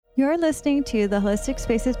You're listening to the Holistic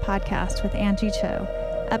Spaces podcast with Angie Cho,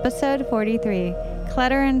 episode 43,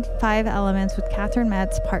 Clutter and 5 Elements with Catherine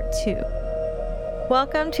Metz, part 2.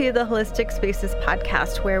 Welcome to the Holistic Spaces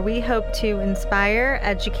podcast, where we hope to inspire,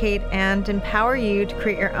 educate, and empower you to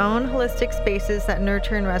create your own holistic spaces that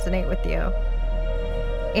nurture and resonate with you.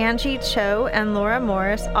 Angie Cho and Laura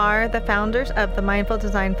Morris are the founders of the Mindful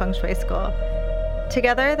Design Feng Shui School.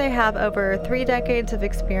 Together, they have over 3 decades of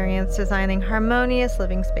experience designing harmonious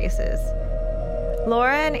living spaces.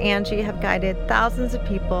 Laura and Angie have guided thousands of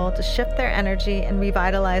people to shift their energy and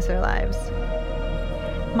revitalize their lives.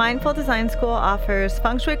 Mindful Design School offers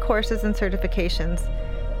feng shui courses and certifications.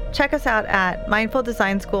 Check us out at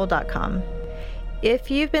mindfuldesignschool.com. If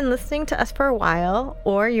you've been listening to us for a while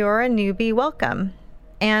or you're a newbie, welcome.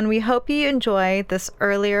 And we hope you enjoy this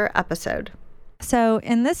earlier episode. So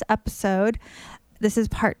in this episode, this is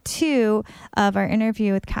part 2 of our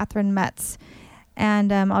interview with Catherine Metz,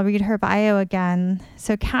 and I'll read her bio again.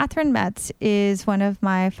 So Catherine Metz is one of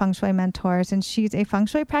my feng shui mentors, and she's a feng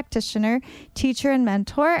shui practitioner, teacher, and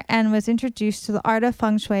mentor, and was introduced to the art of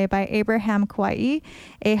feng shui by Abraham Kauai,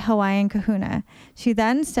 a Hawaiian kahuna. She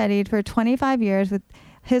then studied for 25 years with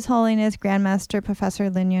His Holiness Grandmaster Professor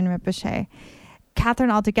Lin Yun Rinpoche.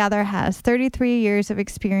 Catherine altogether has 33 years of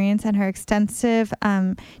experience, and her extensive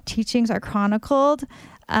teachings are chronicled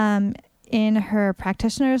in her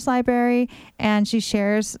practitioner's library, and she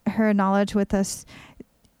shares her knowledge with us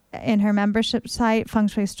in her membership site, Feng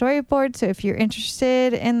Shui Storyboard. So if you're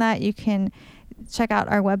interested in that, you can check out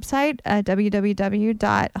our website,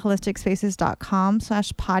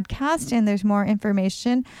 www.holisticspaces.com/podcast, and there's more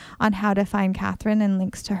information on how to find Catherine and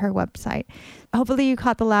links to her website. Hopefully you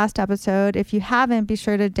caught the last episode. If you haven't, be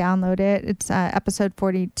sure to download it. It's episode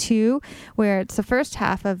 42, where it's the first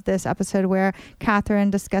half of this episode where Catherine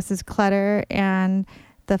discusses clutter and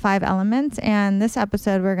the 5 elements. And this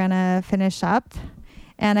episode, we're going to finish up,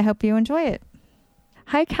 and I hope you enjoy it.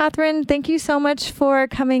 Hi, Catherine. Thank you so much for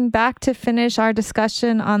coming back to finish our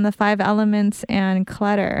discussion on the 5 elements and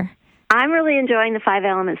clutter. I'm really enjoying the 5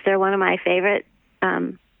 elements. They're one of my favorite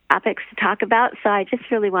topics to talk about. So I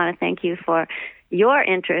just really want to thank you for your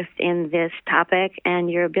interest in this topic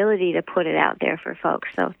and your ability to put it out there for folks.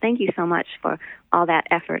 So thank you so much for all that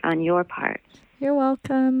effort on your part. You're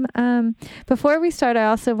welcome. Before we start, I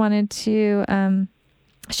also wanted to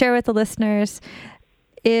share with the listeners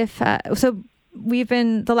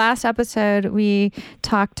the last episode, we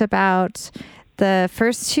talked about the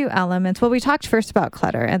first 2 elements. Well, we talked first about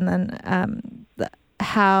clutter, and then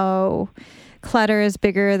how clutter is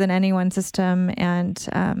bigger than any one system, and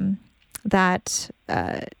that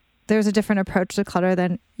there's a different approach to clutter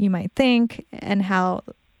than you might think, and how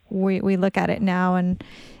we look at it now and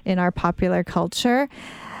in our popular culture.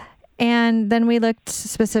 And then we looked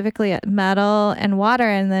specifically at metal and water.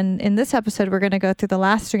 And then in this episode, we're going to go through the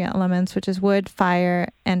last 3 elements, which is wood, fire,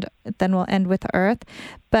 and then we'll end with earth.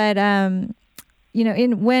 But, in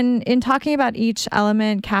talking about each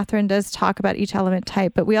element, Catherine does talk about each element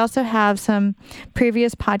type, but we also have some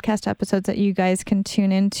previous podcast episodes that you guys can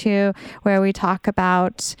tune into where we talk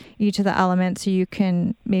about each of the elements, so you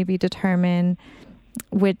can maybe determine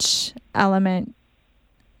which elements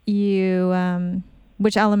you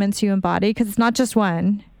embody, because it's not just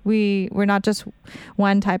one. We're not just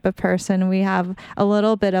one type of person. We have a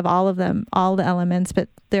little bit of all of them, all the elements, but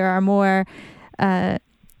there are more,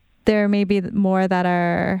 there may be more that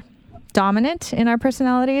are dominant in our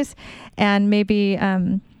personalities, and maybe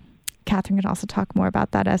Catherine can also talk more about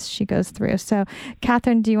that as she goes through. So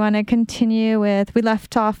Catherine, do you want to continue with, we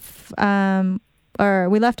left off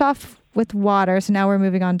with water, so now we're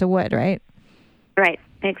moving on to wood, right? Right,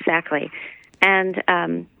 exactly. And I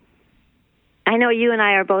know you and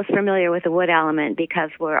I are both familiar with the wood element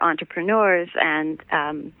because we're entrepreneurs, and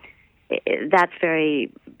that's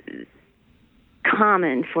very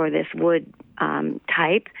common for this wood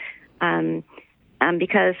type,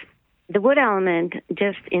 because the wood element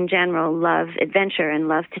just in general loves adventure and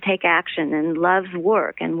loves to take action and loves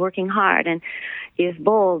work and working hard, and is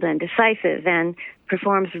bold and decisive and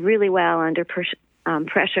performs really well under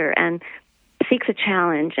pressure and seeks a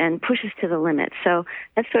challenge and pushes to the limit. So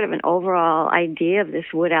that's sort of an overall idea of this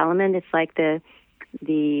wood element. It's like the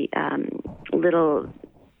little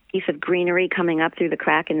piece of greenery coming up through the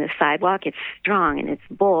crack in the sidewalk. It's strong and it's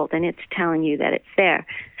bold and it's telling you that it's there.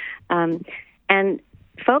 And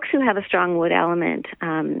folks who have a strong wood element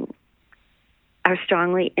are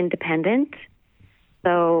strongly independent.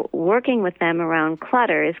 So working with them around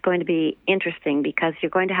clutter is going to be interesting because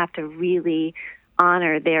you're going to have to really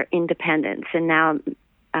honor their independence. And now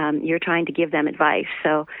you're trying to give them advice,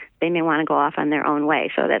 so they may want to go off on their own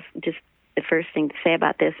way. So that's just the first thing to say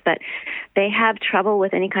about this, but they have trouble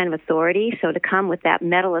with any kind of authority. So to come with that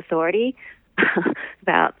metal authority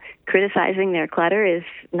about criticizing their clutter is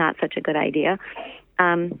not such a good idea.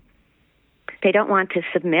 They don't want to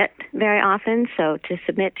submit very often, so to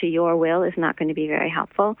submit to your will is not going to be very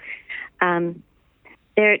helpful.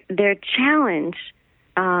 Their challenge,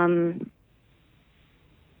 how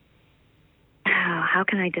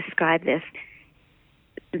can I describe this?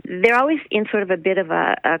 They're always in sort of a bit of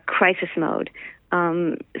a crisis mode,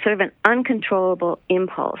 sort of an uncontrollable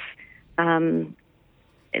impulse.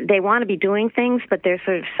 They want to be doing things, but they're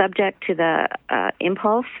sort of subject to the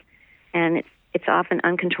impulse, and it's often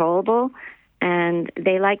uncontrollable. And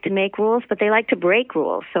they like to make rules, but they like to break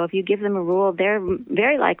rules. So if you give them a rule, they're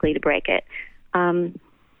very likely to break it.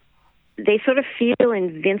 They sort of feel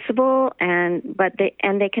invincible, but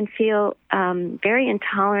they can feel very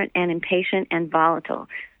intolerant and impatient and volatile.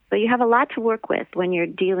 So you have a lot to work with when you're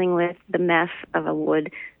dealing with the mess of a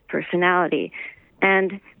wood personality.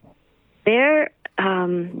 And their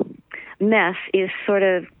mess is sort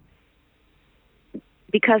of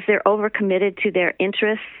because they're overcommitted to their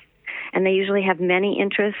interests, and they usually have many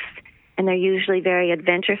interests, and they're usually very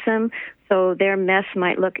adventuresome. So their mess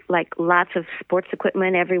might look like lots of sports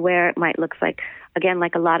equipment everywhere. It might look like, again,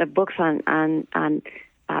 like a lot of books on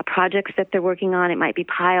projects that they're working on. It might be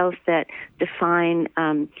piles that define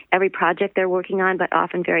every project they're working on, but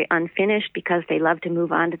often very unfinished because they love to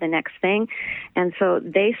move on to the next thing. And so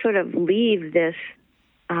they sort of leave this,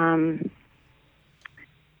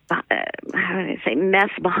 mess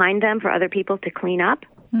behind them for other people to clean up.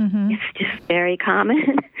 Mm-hmm. It's just very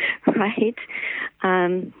common, right?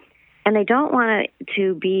 And they don't want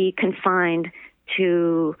to be confined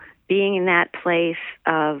to being in that place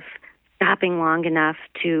of stopping long enough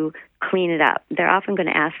to clean it up. They're often going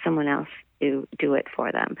to ask someone else to do it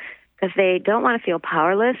for them because they don't want to feel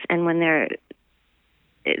powerless. And when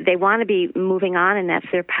they want to be moving on, and that's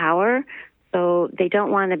their power. So they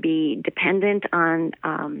don't want to be dependent on.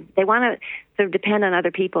 They want to sort of depend on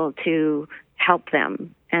other people to help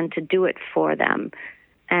them and to do it for them.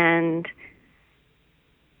 And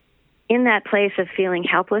in that place of feeling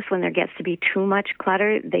helpless when there gets to be too much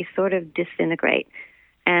clutter, they sort of disintegrate.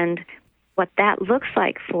 And what that looks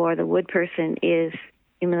like for the wood person is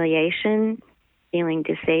humiliation, feeling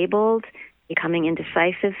disabled, becoming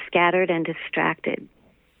indecisive, scattered, and distracted.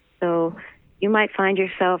 So you might find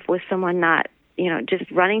yourself with someone not, just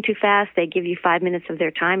running too fast. They give you 5 minutes of their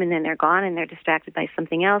time, and then they're gone, and they're distracted by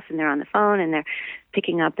something else, and they're on the phone, and they're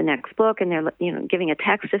picking up the next book, and they're, giving a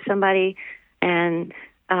text to somebody, and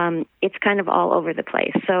it's kind of all over the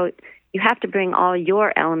place. So you have to bring all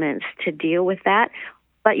your elements to deal with that.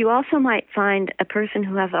 But you also might find a person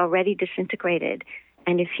who has already disintegrated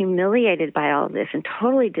and is humiliated by all of this and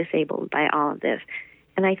totally disabled by all of this.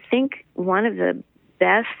 And I think one of the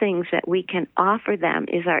best things that we can offer them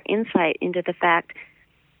is our insight into the fact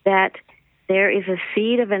that there is a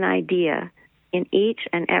seed of an idea in each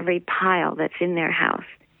and every pile that's in their house.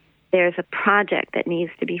 There's a project that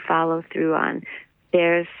needs to be followed through on.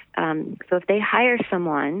 So if they hire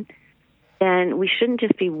someone, then we shouldn't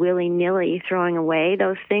just be willy-nilly throwing away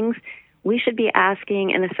those things. We should be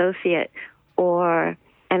asking an associate or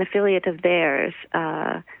an affiliate of theirs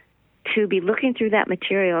to be looking through that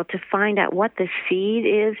material to find out what the seed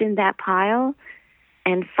is in that pile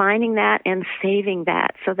and finding that and saving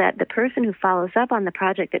that so that the person who follows up on the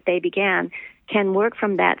project that they began can work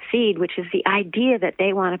from that seed, which is the idea that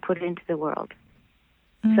they want to put into the world.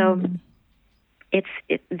 Mm. So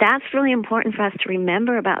that's really important for us to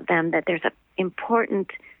remember about them, that there's an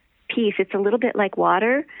important piece. It's a little bit like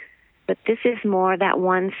water, but this is more that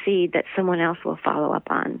one seed that someone else will follow up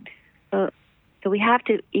on. So we have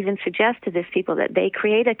to even suggest to these people that they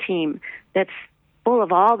create a team that's full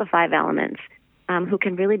of all the 5 elements, who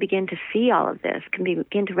can really begin to see all of this, can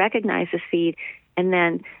begin to recognize the seed, and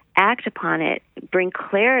then act upon it, bring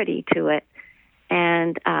clarity to it,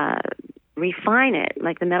 and refine it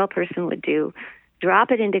like the metal person would do.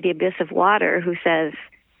 Drop it into the abyss of water who says,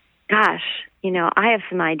 gosh, I have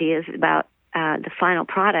some ideas about the final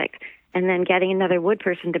product, and then getting another wood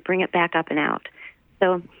person to bring it back up and out.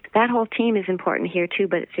 So that whole team is important here too,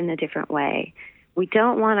 but it's in a different way. We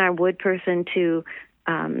don't want our wood person to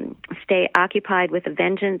stay occupied with a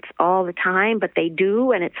vengeance all the time, but they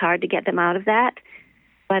do, and it's hard to get them out of that.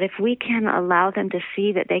 But if we can allow them to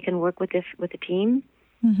see that they can work with a team,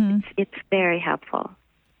 mm-hmm. it's very helpful.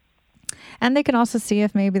 And they can also see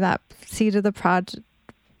if maybe that seed of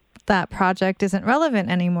that project isn't relevant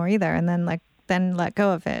anymore either, and then let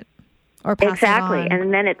go of it or pass exactly. it on.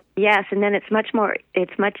 And then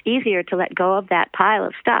it's much easier to let go of that pile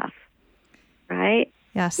of stuff, right?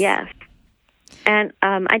 Yes. And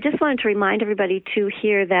I just wanted to remind everybody, too,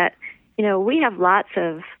 here that, we have lots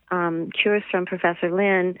of cures from Professor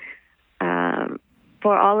Lin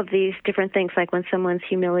for all of these different things, like when someone's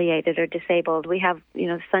humiliated or disabled. We have,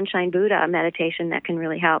 Sunshine Buddha meditation that can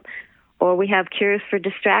really help. Or we have cures for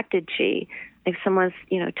distracted chi. If someone's,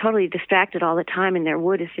 totally distracted all the time and their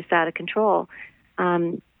wood is just out of control,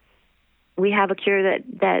 we have a cure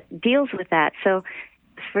that deals with that. So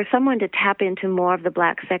for someone to tap into more of the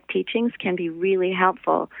Black Sect teachings can be really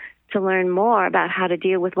helpful to learn more about how to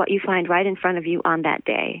deal with what you find right in front of you on that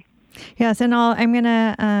day. Yes, and I'm going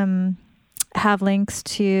to have links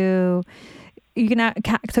to,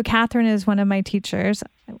 so Catherine is one of my teachers,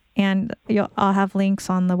 and I'll have links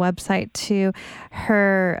on the website to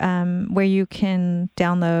her, where you can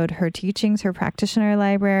download her teachings, her practitioner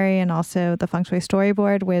library, and also the Feng Shui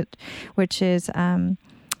Storyboard, which is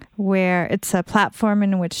where it's a platform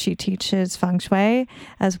in which she teaches Feng Shui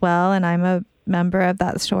as well. And I'm a member of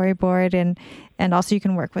that storyboard, and also you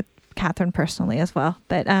can work with Catherine personally as well.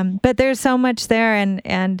 But there's so much there,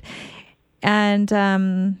 and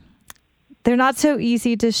they're not so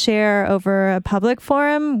easy to share over a public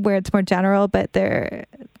forum where it's more general, but they're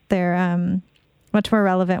much more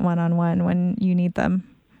relevant one-on-one when you need them.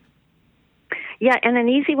 Yeah, and an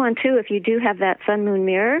easy one too, if you do have that sun moon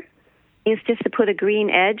mirror, is just to put a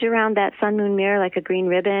green edge around that sun moon mirror, like a green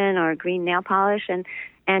ribbon or a green nail polish,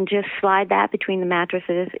 and just slide that between the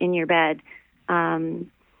mattresses in your bed,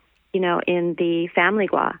 in the family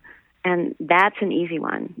gua. And that's an easy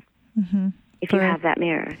one. Mm-hmm. If you have that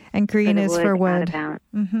mirror. And green is for wood.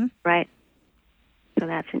 Mm-hmm. Right. So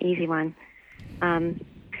that's an easy one.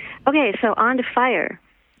 Okay, so on to fire.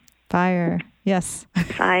 Fire, yes.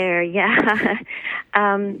 Fire, yeah.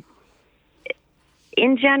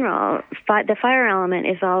 In general, the fire element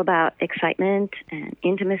is all about excitement and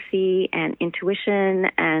intimacy and intuition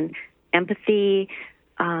and empathy,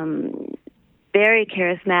 very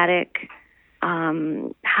charismatic,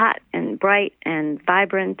 hot and bright and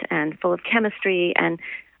vibrant and full of chemistry, and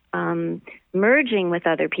merging with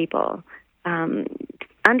other people,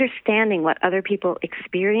 understanding what other people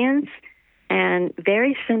experience, and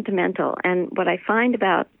very sentimental. And what I find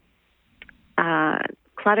about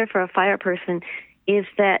clutter for a fire person is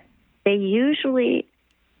that they usually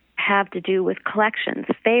have to do with collections,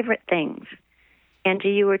 favorite things. Angie,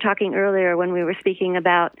 you were talking earlier when we were speaking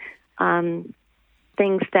about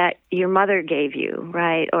things that your mother gave you,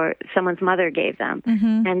 right, or someone's mother gave them.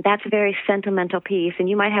 Mm-hmm. And that's a very sentimental piece. And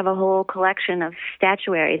you might have a whole collection of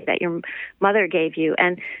statuary that your mother gave you,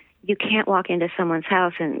 and you can't walk into someone's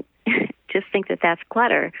house and just think that that's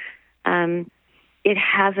clutter. It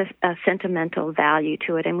has a sentimental value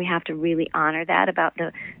to it, and we have to really honor that about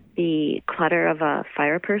the clutter of a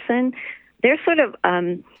fire person. They're sort of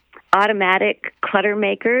automatic clutter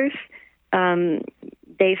makers.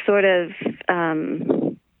 They sort of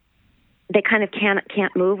they kind of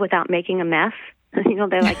can't move without making a mess.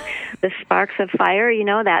 They're like the sparks of fire.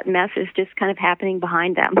 That mess is just kind of happening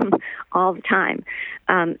behind them all the time.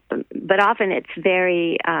 But often it's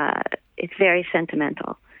very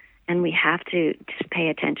sentimental, and we have to just pay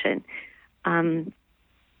attention.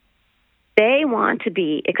 They want to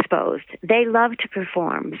be exposed. They love to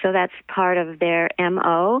perform, so that's part of their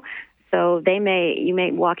MO. So you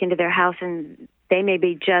may walk into their house and they may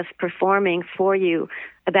be just performing for you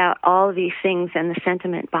about all of these things and the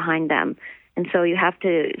sentiment behind them. And so you have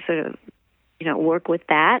to sort of, work with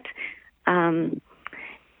that.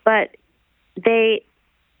 But they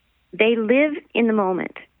live in the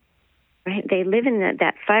moment, right? They live in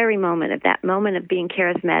that fiery moment of being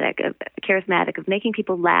charismatic, of making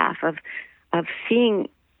people laugh, of seeing,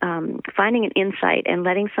 finding an insight and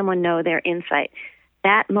letting someone know their insight.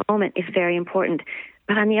 That moment is very important.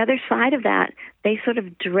 But on the other side of that, they sort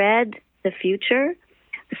of dread the future.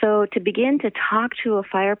 So to begin to talk to a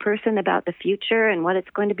fire person about the future and what it's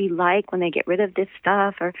going to be like when they get rid of this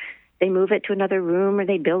stuff, or they move it to another room, or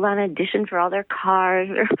they build an addition for all their cars,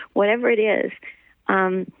 or whatever it is,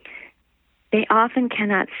 they often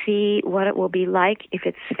cannot see what it will be like if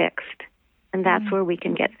it's fixed. And that's where we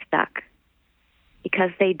can get stuck. Because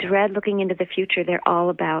they dread looking into the future. They're all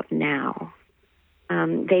about now.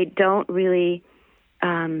 They don't really...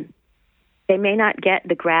 they may not get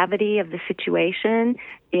the gravity of the situation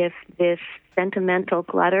if this sentimental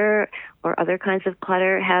clutter or other kinds of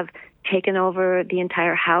clutter have taken over the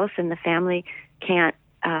entire house and the family can't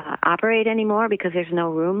operate anymore because there's no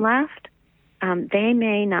room left. They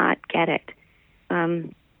may not get it.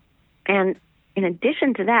 And in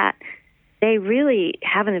addition to that, they really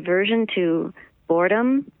have an aversion to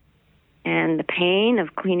boredom, and the pain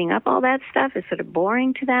of cleaning up all that stuff is sort of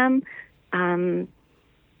boring to them. And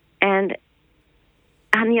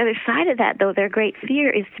on the other side of that, though, their great fear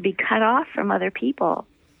is to be cut off from other people.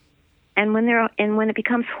 And when it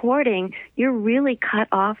becomes hoarding, you're really cut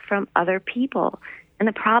off from other people. And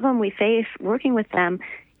the problem we face working with them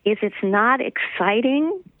is it's not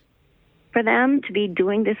exciting for them to be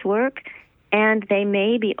doing this work, and they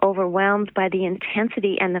may be overwhelmed by the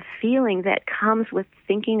intensity and the feeling that comes with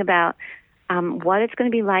thinking about what it's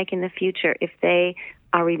going to be like in the future if they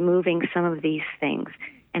are removing some of these things.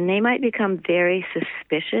 And they might become very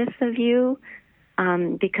suspicious of you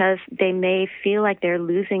because they may feel like they're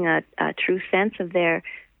losing a true sense of their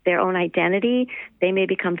own identity. They may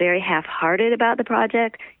become very half-hearted about the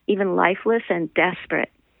project, even lifeless and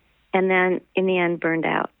desperate, and then in the end burned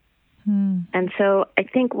out. And so I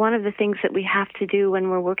think one of the things that we have to do when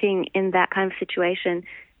we're working in that kind of situation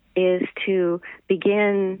is to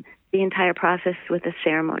begin the entire process with a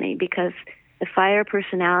ceremony, because the fire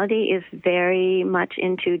personality is very much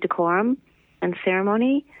into decorum and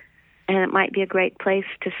ceremony, and it might be a great place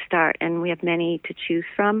to start, and we have many to choose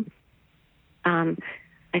from.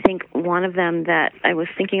 I think one of them that I was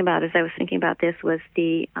thinking about as I was thinking about this was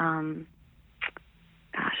the,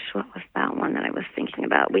 what was that one that I was thinking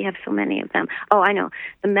about? We have so many of them. Oh, I know.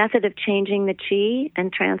 The method of changing the chi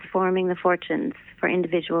and transforming the fortunes for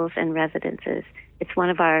individuals and residences. It's one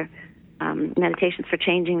of our meditations for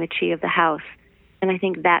changing the chi of the house. And I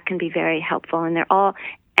think that can be very helpful. And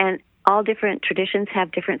all different traditions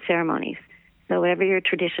have different ceremonies. So whatever your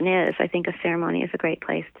tradition is, I think a ceremony is a great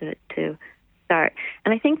place to start.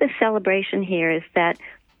 And I think the celebration here is that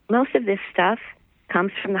most of this stuff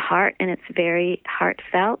comes from the heart, and it's very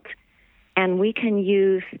heartfelt. And we can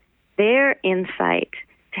use their insight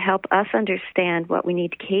to help us understand what we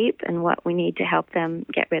need to keep and what we need to help them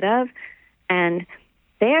get rid of. And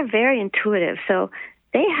they are very intuitive. So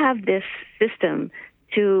they have this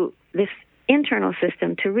internal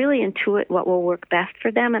system to really intuit what will work best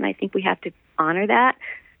for them. And I think we have to honor that,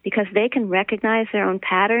 because they can recognize their own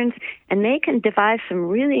patterns and they can devise some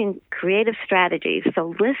really creative strategies.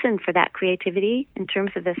 So listen for that creativity in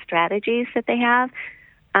terms of the strategies that they have.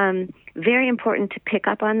 Very important to pick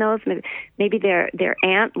up on those. Maybe their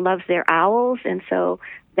aunt loves their owls, and so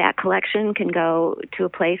that collection can go to a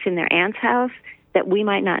place in their aunt's house that we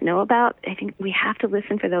might not know about. I think we have to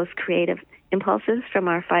listen for those creative impulses from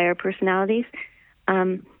our fire personalities.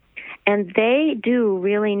 And they do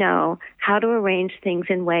really know how to arrange things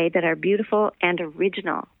in ways that are beautiful and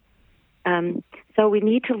original. So we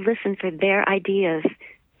need to listen for their ideas.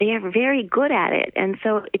 They are very good at it, and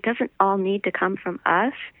so it doesn't all need to come from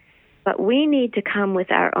us, but we need to come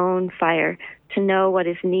with our own fire to know what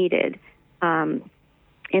is needed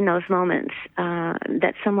in those moments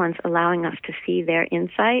that someone's allowing us to see their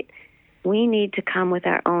insight. We need to come with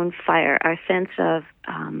our own fire, our sense of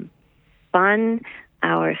fun,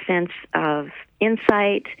 our sense of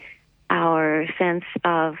insight, our sense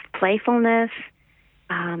of playfulness.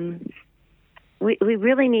 We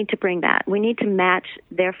really need to bring that. We need to match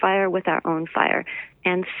their fire with our own fire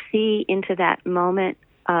and see into that moment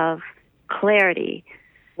of clarity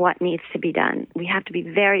what needs to be done. We have to be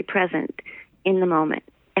very present in the moment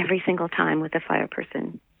every single time with a fire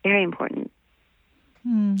person. Very important.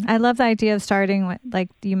 I love the idea of starting with, like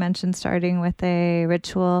you mentioned, starting with a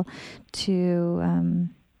ritual to,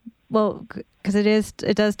 because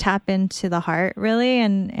it does tap into the heart really,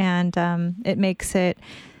 and it makes it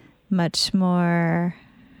much more,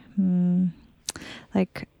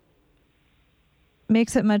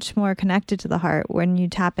 makes it much more connected to the heart when you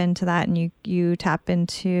tap into that and you tap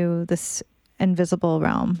into this invisible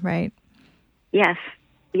realm, right? Yes.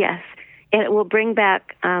 And it will bring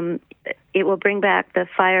back the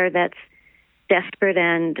fire that's desperate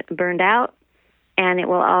and burned out, and it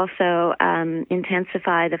will also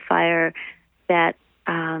intensify the fire that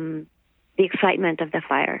the excitement of the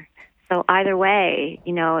fire. So either way,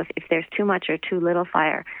 if there's too much or too little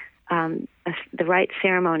fire, the right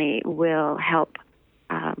ceremony will help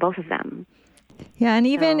both of them. Yeah, and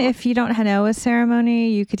even if you don't know a ceremony,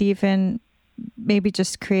 you could even maybe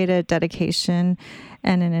just create a dedication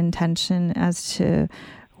and an intention as to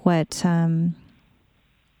what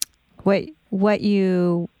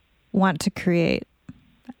you want to create.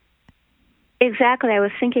 Exactly. I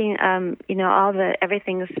was thinking,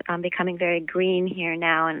 everything's becoming very green here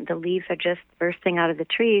now, and the leaves are just bursting out of the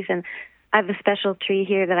trees. And I have a special tree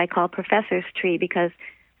here that I call Professor's Tree, because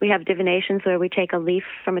we have divinations where we take a leaf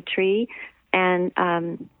from a tree, and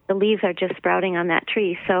the leaves are just sprouting on that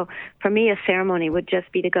tree. So for me, a ceremony would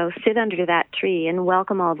just be to go sit under that tree and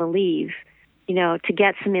welcome all the leaves, to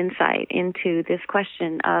get some insight into this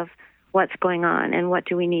question of what's going on and what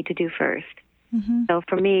do we need to do first. Mm-hmm. So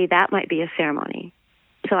for me, that might be a ceremony.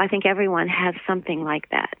 So I think everyone has something like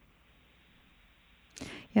that.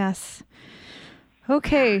 Yes.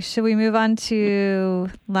 Okay, should we move on to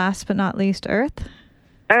last but not least, Earth?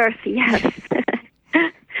 Earth, yes.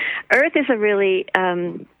 Earth is a really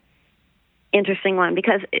interesting one,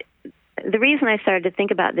 because the reason I started to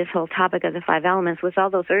think about this whole topic of the 5 elements was all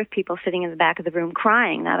those Earth people sitting in the back of the room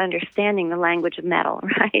crying, not understanding the language of metal,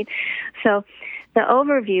 right? So the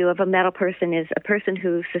overview of a metal person is a person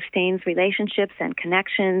who sustains relationships and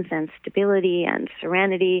connections and stability and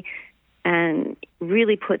serenity and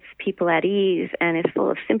really puts people at ease and is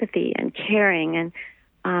full of sympathy and caring,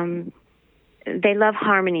 and they love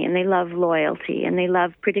harmony, and they love loyalty, and they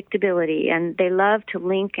love predictability, and they love to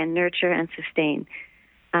link and nurture and sustain.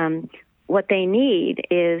 What they need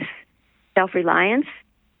is self-reliance,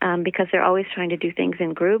 because they're always trying to do things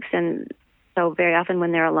in groups, and so very often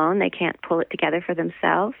when they're alone, they can't pull it together for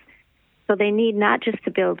themselves. So they need not just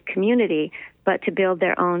to build community, but to build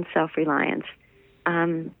their own self-reliance.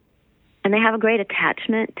 And they have a great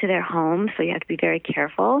attachment to their home, so you have to be very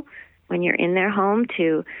careful when you're in their home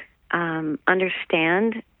to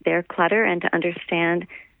understand their clutter and to understand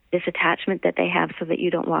this attachment that they have, so that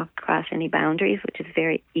you don't walk across any boundaries, which is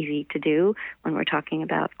very easy to do when we're talking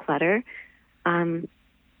about clutter.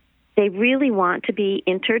 They really want to be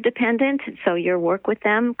interdependent, so your work with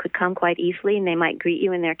them could come quite easily, and they might greet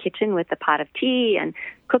you in their kitchen with a pot of tea and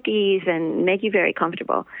cookies and make you very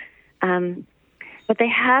comfortable. But they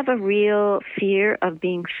have a real fear of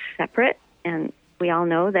being separate, and we all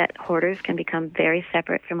know that hoarders can become very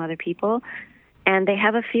separate from other people. And they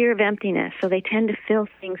have a fear of emptiness, so they tend to fill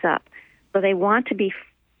things up. So they want to be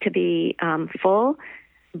full,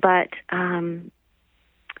 but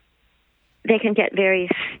they can get very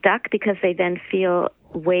stuck because they then feel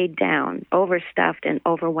weighed down, overstuffed, and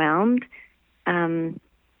overwhelmed. I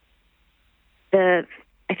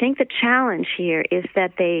think the challenge here is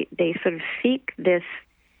that they sort of seek this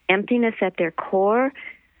emptiness at their core,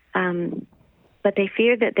 but they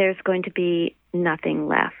fear that there's going to be nothing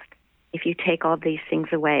left if you take all these things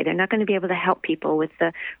away. They're not going to be able to help people with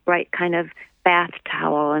the right kind of bath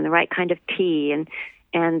towel and the right kind of tea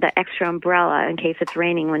and the extra umbrella in case it's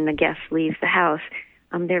raining when the guest leaves the house.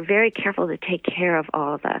 They're very careful to take care of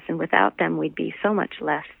all of us, and without them, we'd be so much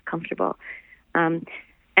less comfortable. And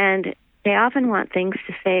they often want things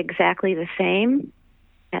to stay exactly the same,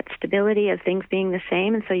 that stability of things being the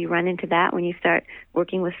same, and so you run into that when you start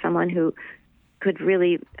working with someone who could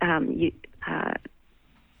really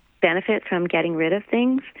benefit from getting rid of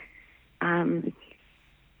things.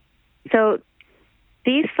 So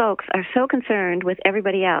these folks are so concerned with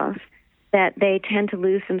everybody else that they tend to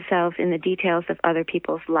lose themselves in the details of other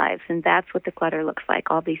people's lives, and that's what the clutter looks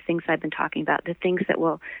like, all these things I've been talking about, the things that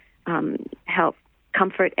will help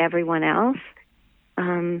comfort everyone else.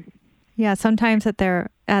 Yeah, sometimes that they're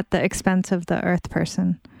at the expense of the Earth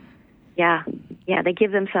person. Yeah, they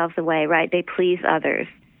give themselves away, right? They please others.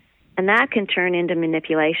 And that can turn into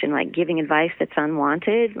manipulation, like giving advice that's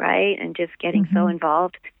unwanted, right? And just getting so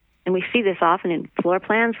involved. And we see this often in floor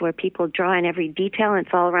plans where people draw in every detail and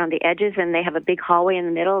it's all around the edges, and they have a big hallway in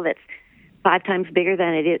the middle that's 5 times bigger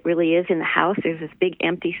than it really is in the house. There's this big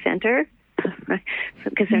empty center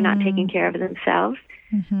because they're not taking care of themselves.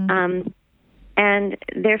 And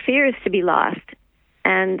their fear is to be lost.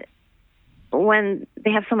 And when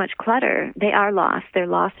they have so much clutter, they are lost. They're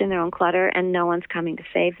lost in their own clutter, and no one's coming to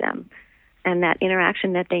save them. And that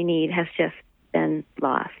interaction that they need has just been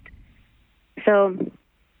lost. So,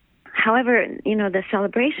 however, the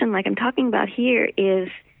celebration, like I'm talking about here, is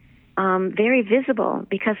very visible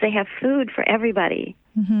because they have food for everybody,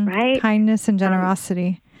 right? Kindness and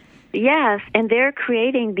generosity. Yes, and they're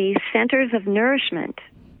creating these centers of nourishment.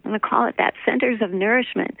 I'm going to call it that, centers of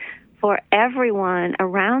nourishment for everyone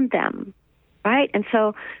around them, right? And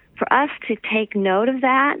so for us to take note of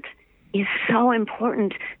that is so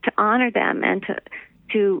important, to honor them and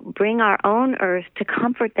to bring our own earth, to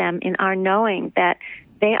comfort them in our knowing that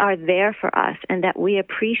they are there for us and that we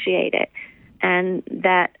appreciate it, and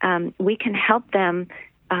that we can help them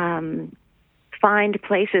find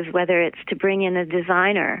places, whether it's to bring in a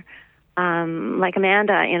designer, like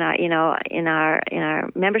Amanda in our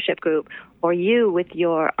membership group, or you with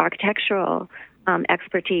your architectural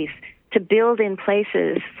expertise, to build in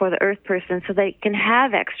places for the earth person so they can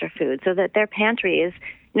have extra food, so that their pantry is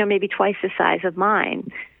maybe twice the size of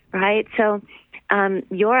mine, right? So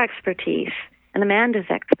your expertise and Amanda's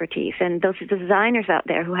expertise and those designers out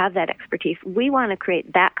there who have that expertise, we want to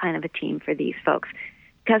create that kind of a team for these folks,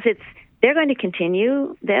 because they're going to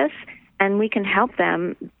continue this, and we can help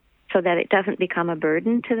them so that it doesn't become a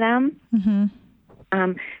burden to them.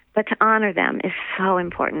 But to honor them is so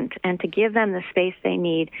important, and to give them the space they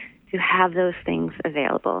need to have those things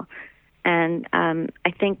available. And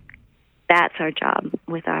I think that's our job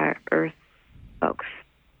with our earth folks.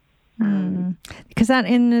 Because that,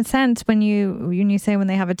 in a sense, when you say when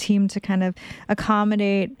they have a team to kind of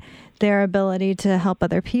accommodate their ability to help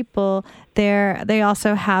other people, they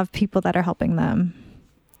also have people that are helping them.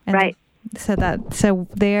 And right. So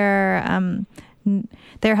their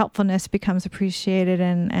helpfulness becomes appreciated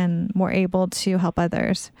and more able to help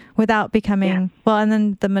others without becoming, well, and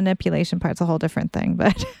then the manipulation part's a whole different thing,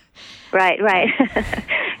 but. Right.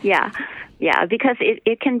 Yeah, because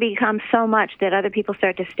it can become so much that other people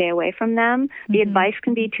start to stay away from them. The advice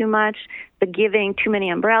can be too much. The giving too many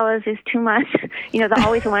umbrellas is too much. The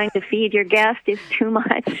always wanting to feed your guest is too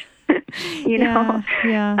much. know?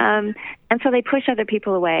 And so they push other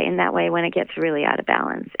people away in that way when it gets really out of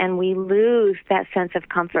balance. And we lose that sense of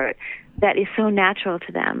comfort that is so natural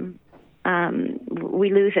to them.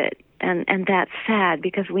 We lose it. And that's sad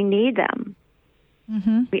because we need them.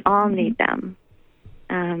 Mm-hmm. We all need them.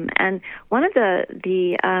 And one of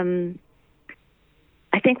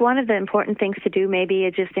I think one of the important things to do,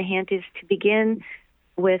 maybe just a hint, is to begin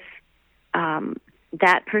with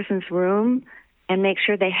that person's room and make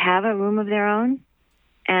sure they have a room of their own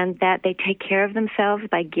and that they take care of themselves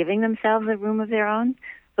by giving themselves a room of their own.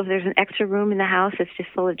 So if there's an extra room in the house that's just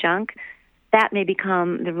full of junk, that may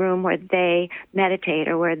become the room where they meditate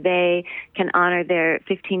or where they can honor their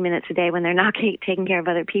 15 minutes a day when they're not taking care of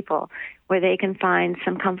other people, where they can find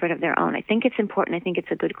some comfort of their own. I think it's important. I think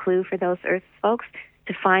it's a good clue for those earth folks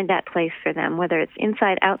to find that place for them, whether it's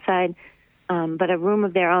inside, outside, but a room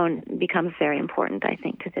of their own becomes very important, I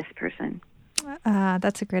think, to this person.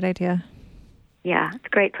 That's a great idea. Yeah, it's a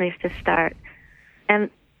great place to start. And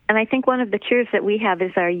I think one of the cures that we have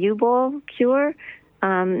is our U-Bowl cure,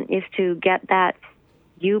 is to get that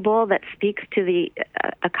U-Bowl that speaks to the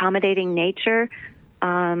accommodating nature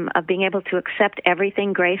of being able to accept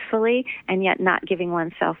everything gracefully and yet not giving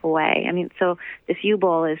oneself away. I mean, so this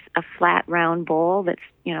U-Bowl is a flat, round bowl that's,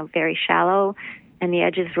 very shallow, and the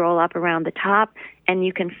edges roll up around the top, and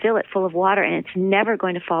you can fill it full of water, and it's never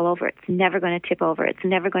going to fall over. It's never going to tip over. It's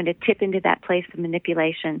never going to tip into that place of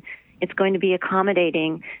manipulation. It's going to be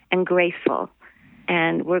accommodating and graceful,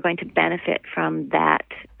 and we're going to benefit from that,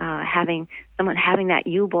 having that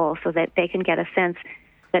U-Bowl so that they can get a sense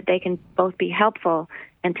that they can both be helpful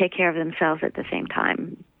and take care of themselves at the same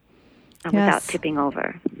time without tipping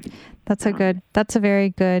over. That's a very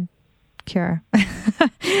good cure.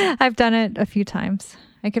 I've done it a few times.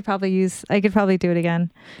 I could probably do it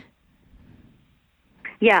again.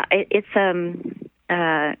 Yeah, it's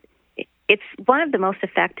one of the most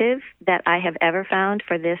effective that I have ever found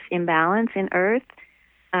for this imbalance in Earth.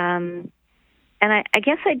 And I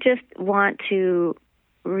guess I just want to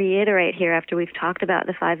reiterate here, after we've talked about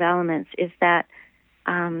the 5 elements, is that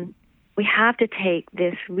we have to take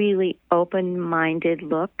this really open-minded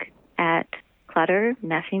look at clutter,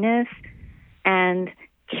 messiness, and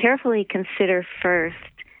carefully consider first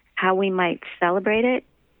how we might celebrate it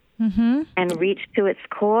and reach to its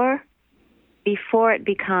core before it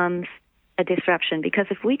becomes a disruption. Because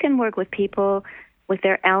if we can work with people with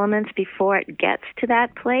their elements before it gets to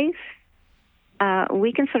that place,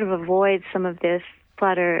 we can sort of avoid some of this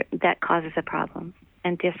clutter that causes a problem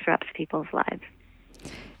and disrupts people's lives.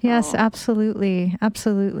 Yes, absolutely.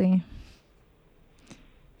 Absolutely.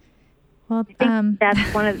 Well, I think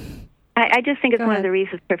that's one of... I just think it's one of the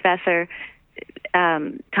reasons Professor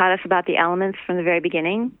taught us about the elements from the very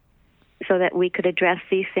beginning, so that we could address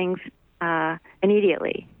these things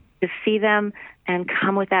immediately, to see them and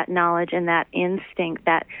come with that knowledge and that instinct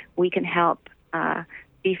that we can help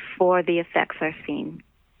before the effects are seen.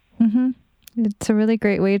 Mm-hmm. It's a really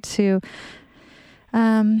great way to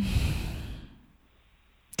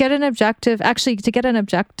get an objective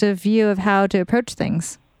view of how to approach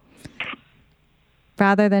things,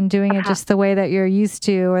 rather than doing it just the way that you're used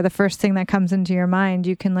to or the first thing that comes into your mind.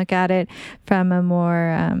 You can look at it from a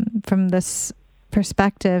more from this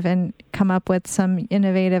perspective and come up with some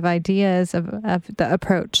innovative ideas of the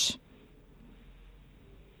approach.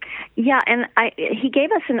 Yeah, and he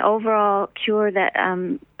gave us an overall cure that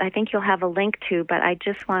I think you'll have a link to, but I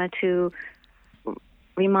just wanted to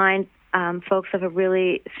remind folks of a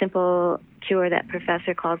really simple cure that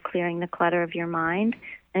Professor called Clearing the Clutter of Your Mind.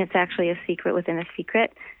 And it's actually a secret within a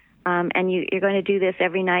secret. And you're going to do this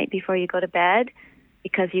every night before you go to bed,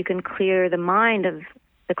 because you can clear the mind of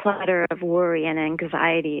the clutter of worry and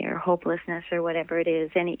anxiety or hopelessness or whatever it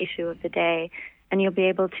is, any issue of the day, and you'll be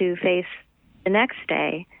able to face the next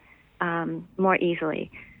day more easily.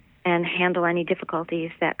 and handle any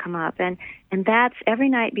difficulties that come up. And that's every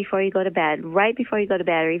night before you go to bed, right before you go to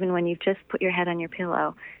bed, or even when you've just put your head on your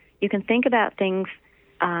pillow. You can think about things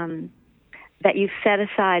that you've set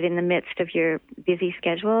aside in the midst of your busy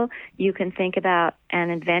schedule. You can think about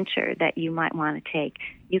an adventure that you might want to take.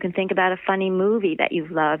 You can think about a funny movie that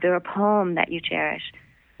you've loved or a poem that you cherish.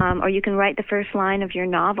 Or you can write the first line of your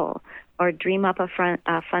novel or dream up a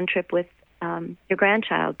fun trip with your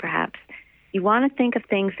grandchild, perhaps. You want to think of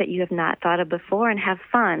things that you have not thought of before and have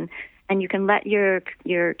fun, and you can let your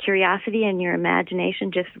curiosity and your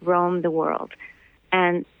imagination just roam the world.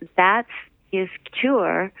 And that is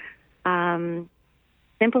cure,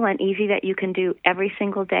 simple and easy, that you can do every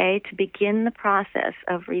single day to begin the process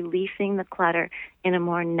of releasing the clutter in a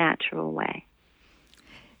more natural way.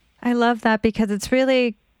 I love that because it's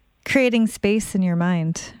really creating space in your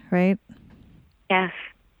mind, right? Yes.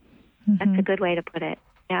 That's a good way to put it.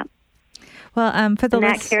 Yeah. Well, for the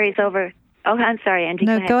that carries over. Oh, I'm sorry, Angie.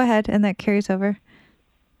 No, go ahead. And that carries over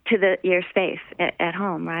to your space at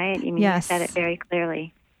home, right? I mean, yes. You said it very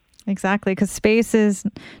clearly. Exactly, because space is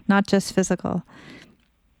not just physical.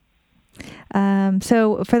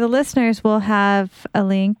 So for the listeners, we'll have a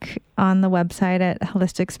link on the website at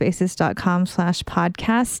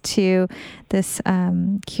holisticspaces.com/podcast to this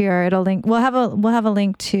cure. We'll have a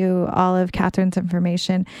link to all of Catherine's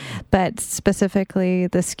information, but specifically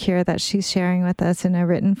this cure that she's sharing with us in a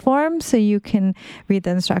written form, so you can read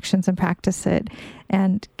the instructions and practice it.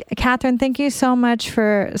 And Catherine, thank you so much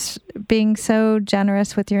for being so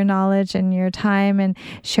generous with your knowledge and your time and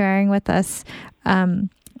sharing with us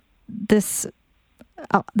this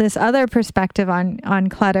other perspective on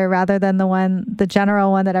clutter rather than the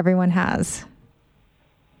general one that everyone has.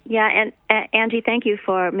 Yeah, and Angie, thank you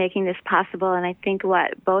for making this possible. And I think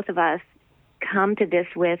what both of us come to this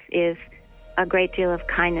with is a great deal of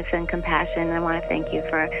kindness and compassion. I want to thank you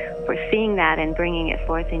for seeing that and bringing it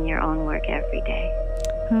forth in your own work every day.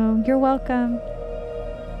 Oh, you're welcome.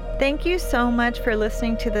 Thank you so much for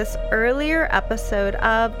listening to this earlier episode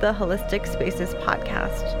of the Holistic Spaces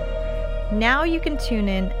podcast. Now you can tune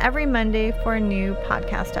in every Monday for a new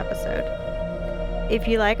podcast episode. If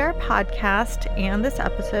you like our podcast and this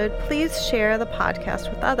episode, please share the podcast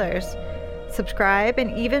with others. Subscribe,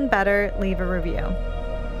 and even better, leave a review.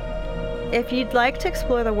 If you'd like to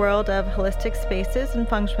explore the world of holistic spaces and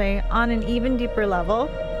feng shui on an even deeper level,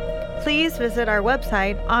 please visit our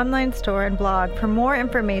website, online store, and blog for more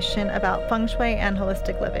information about feng shui and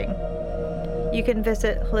holistic living. You can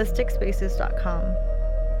visit holisticspaces.com.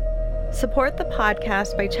 Support the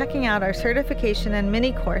podcast by checking out our certification and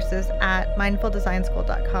mini courses at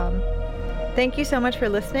mindfuldesignschool.com. Thank you so much for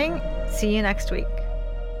listening. See you next week.